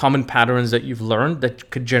identify common patterns that you've learned that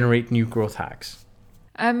could generate new growth hacks.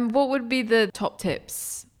 What would be the top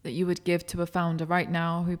tips that you would give to a founder right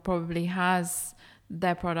now who probably has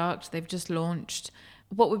their product, they've just launched?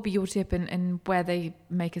 What would be your tip in where they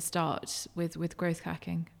make a start with growth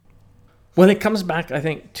hacking? Well, it comes back, I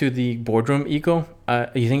think, to the boardroom ego.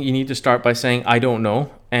 You think you need to start by saying, I don't know.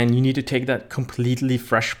 And you need to take that completely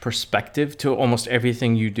fresh perspective to almost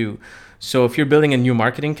everything you do. So if you're building a new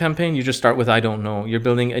marketing campaign, you just start with, I don't know. You're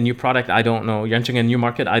building a new product, I don't know. You're entering a new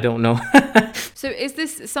market, I don't know. So is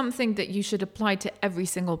this something that you should apply to every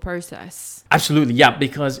single process? Absolutely, yeah,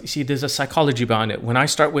 because you see, there's a psychology behind it. When I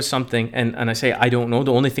start with something and I say, I don't know,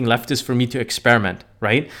 the only thing left is for me to experiment,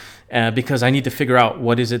 right? Because I need to figure out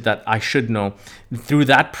what is it that I should know. Through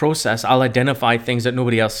that process, I'll identify things that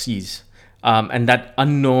nobody else sees. And that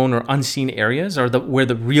unknown or unseen areas are where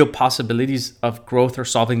the real possibilities of growth or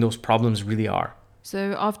solving those problems really are.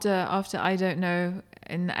 So after I don't know,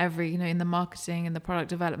 in every, in the marketing and the product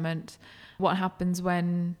development, what happens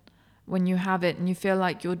when you have it and you feel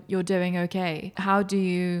like you're doing okay? How do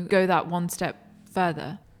you go that one step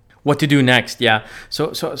further? What to do next? Yeah.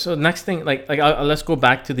 So next thing, let's go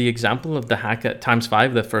back to the example of the hack at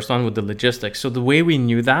x5, the first one with the logistics. So the way we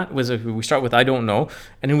knew that was if we start with I don't know,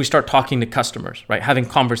 and then we start talking to customers, right? Having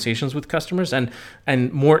conversations with customers and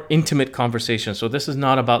more intimate conversations. So this is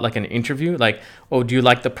not about like an interview, like, oh, do you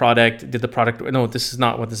like the product? Did the product? No, this is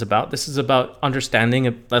not what this is about. This is about understanding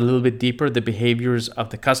a little bit deeper the behaviors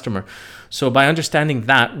of the customer. So by understanding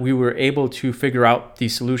that, we were able to figure out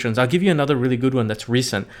these solutions. I'll give you another really good one that's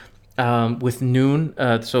recent. With Noon,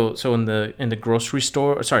 so in the grocery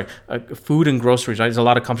store, food and groceries, right? There's a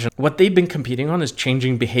lot of competition. What they've been competing on is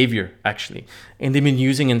changing behavior, actually, and they've been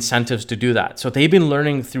using incentives to do that. So they've been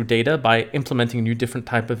learning through data by implementing new different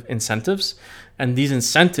type of incentives, and these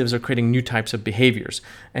incentives are creating new types of behaviors.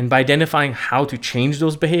 And by identifying how to change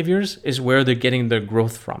those behaviors is where they're getting their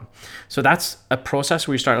growth from. So that's a process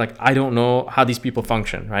where you start like, I don't know how these people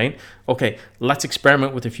function, right? Okay, let's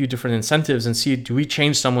experiment with a few different incentives and see, do we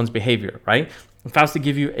change someone's behavior, right? If I was to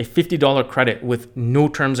give you a $50 credit with no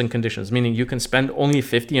terms and conditions, meaning you can spend only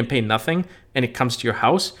 $50 and pay nothing and it comes to your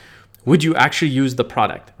house, would you actually use the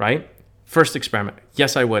product, right? First experiment.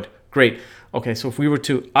 Yes, I would. Great. okay, so if we were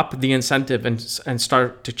to up the incentive and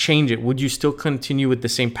start to change it, would you still continue with the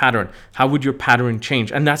same pattern? How would your pattern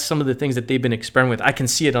change? And that's some of the things that they've been experimenting with. I can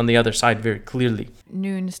see it on the other side very clearly.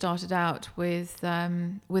 Noon started out with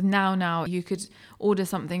Now. You could order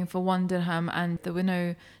something for 1 dirham and there were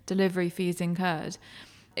no delivery fees incurred.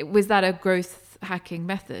 Was that a growth hacking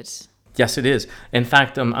method? Yes, it is. In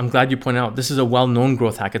fact, I'm glad you pointed out, this is a well-known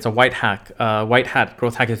growth hack. It's a white hat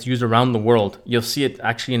growth hack that's used around the world. You'll see it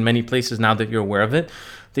actually in many places now that you're aware of it.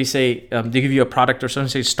 They say, they give you a product or something,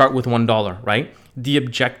 say start with $1, right? The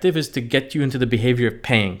objective is to get you into the behavior of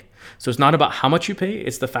paying. So it's not about how much you pay,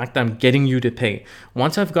 it's the fact that I'm getting you to pay.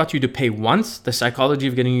 Once I've got you to pay once, the psychology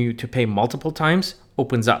of getting you to pay multiple times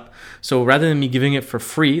opens up. So rather than me giving it for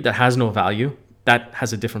free that has no value, that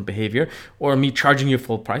has a different behavior, or me charging you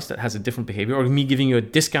full price that has a different behavior, or me giving you a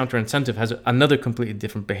discount or incentive has another completely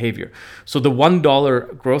different behavior. So the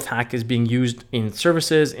 $1 growth hack is being used in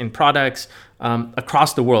services, in products,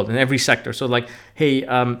 across the world, in every sector. So like, hey,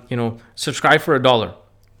 subscribe for $1.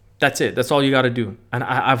 That's it. That's all you got to do, and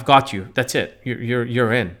I've got you. That's it.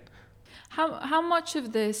 You're in. How much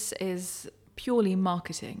of this is purely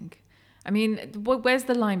marketing? I mean, where's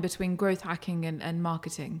the line between growth hacking and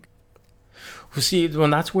marketing? We see when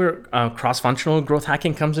that's where cross-functional growth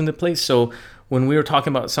hacking comes into place. So when we were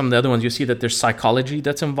talking about some of the other ones, you see that there's psychology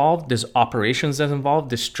that's involved, there's operations that's involved,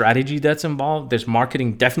 there's strategy that's involved, there's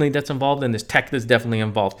marketing definitely that's involved, and there's tech that's definitely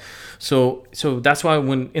involved. So that's why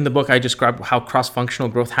when in the book I describe how cross-functional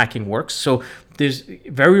growth hacking works. So there's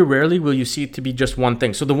very rarely will you see it to be just one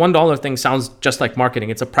thing. So the $1 thing sounds just like marketing.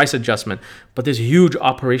 It's a price adjustment, but there's huge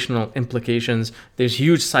operational implications. There's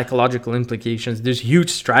huge psychological implications. There's huge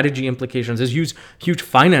strategy implications. There's huge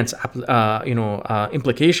finance,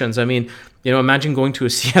 implications. I mean, imagine going to a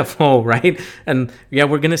CFO, right? And yeah,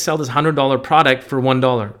 we're going to sell this $100 product for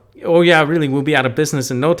 $1. Oh yeah, really, we'll be out of business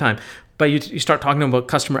in no time. But you start talking about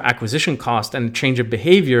customer acquisition cost and change of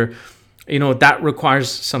behavior, that requires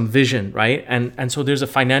some vision, right? And so there's a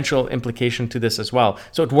financial implication to this as well.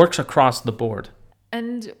 So it works across the board.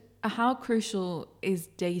 And how crucial is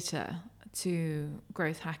data to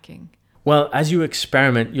growth hacking? Well, as you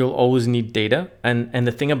experiment, you'll always need data. And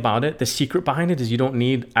the thing about it, the secret behind it is you don't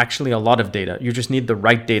need actually a lot of data. You just need the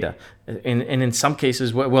right data. And in some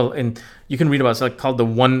cases, you can read about it's like called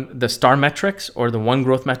the STAR metrics or the one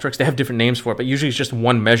growth metrics. They have different names for it, but usually it's just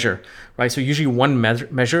one measure, right? So usually one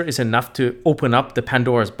measure is enough to open up the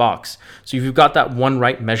Pandora's box. So if you've got that one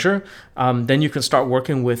right measure, then you can start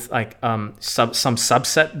working with like some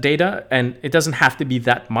subset data, and it doesn't have to be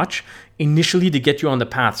that much initially to get you on the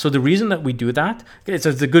path. So the reason that we do that, it's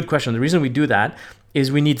a good question. The reason we do that is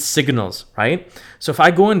we need signals, right? So if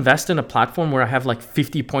I go invest in a platform where I have like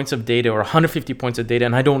 50 points of data or 150 points of data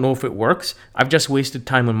and I don't know if it works, I've just wasted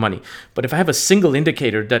time and money. But if I have a single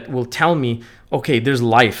indicator that will tell me, okay, there's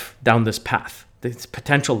life down this path, there's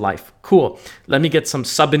potential life, cool. Let me get some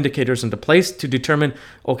sub-indicators into place to determine,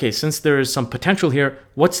 okay, since there is some potential here,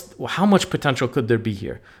 how much potential could there be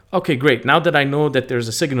here? Okay, great. Now that I know that there's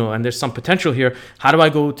a signal and there's some potential here, how do I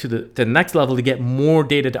go to the next level to get more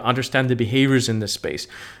data to understand the behaviors in this space?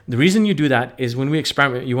 The reason you do that is when we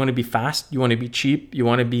experiment, you want to be fast, you want to be cheap, you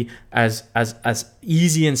want to be as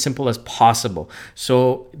easy and simple as possible.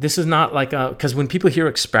 So this is not like because when people hear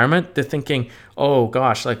experiment, they're thinking, oh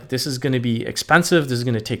gosh, like this is going to be expensive, this is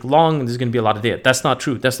going to take long, and there's going to be a lot of data. That's not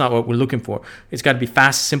true. That's not what we're looking for. It's got to be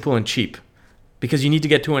fast, simple, and cheap. Because you need to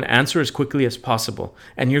get to an answer as quickly as possible.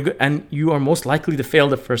 And you are most likely to fail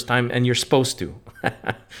the first time, and you're supposed to.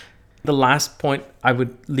 The last point I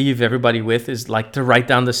would leave everybody with is like to write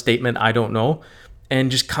down the statement, I don't know, and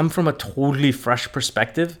just come from a totally fresh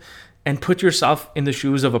perspective and put yourself in the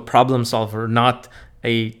shoes of a problem solver, not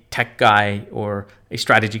a tech guy or a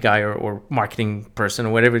strategy guy or marketing person or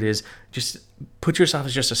whatever it is. Just put yourself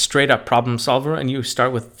as just a straight up problem solver, and you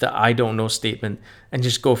start with the I don't know statement and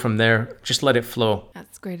just go from there. Just let it flow.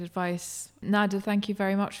 That's great advice. Nader, thank you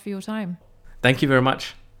very much for your time. Thank you very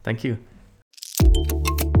much. Thank you.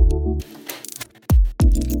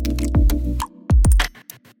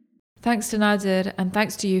 Thanks to Nader, and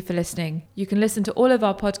thanks to you for listening. You can listen to all of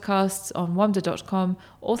our podcasts on wamda.com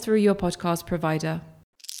or through your podcast provider.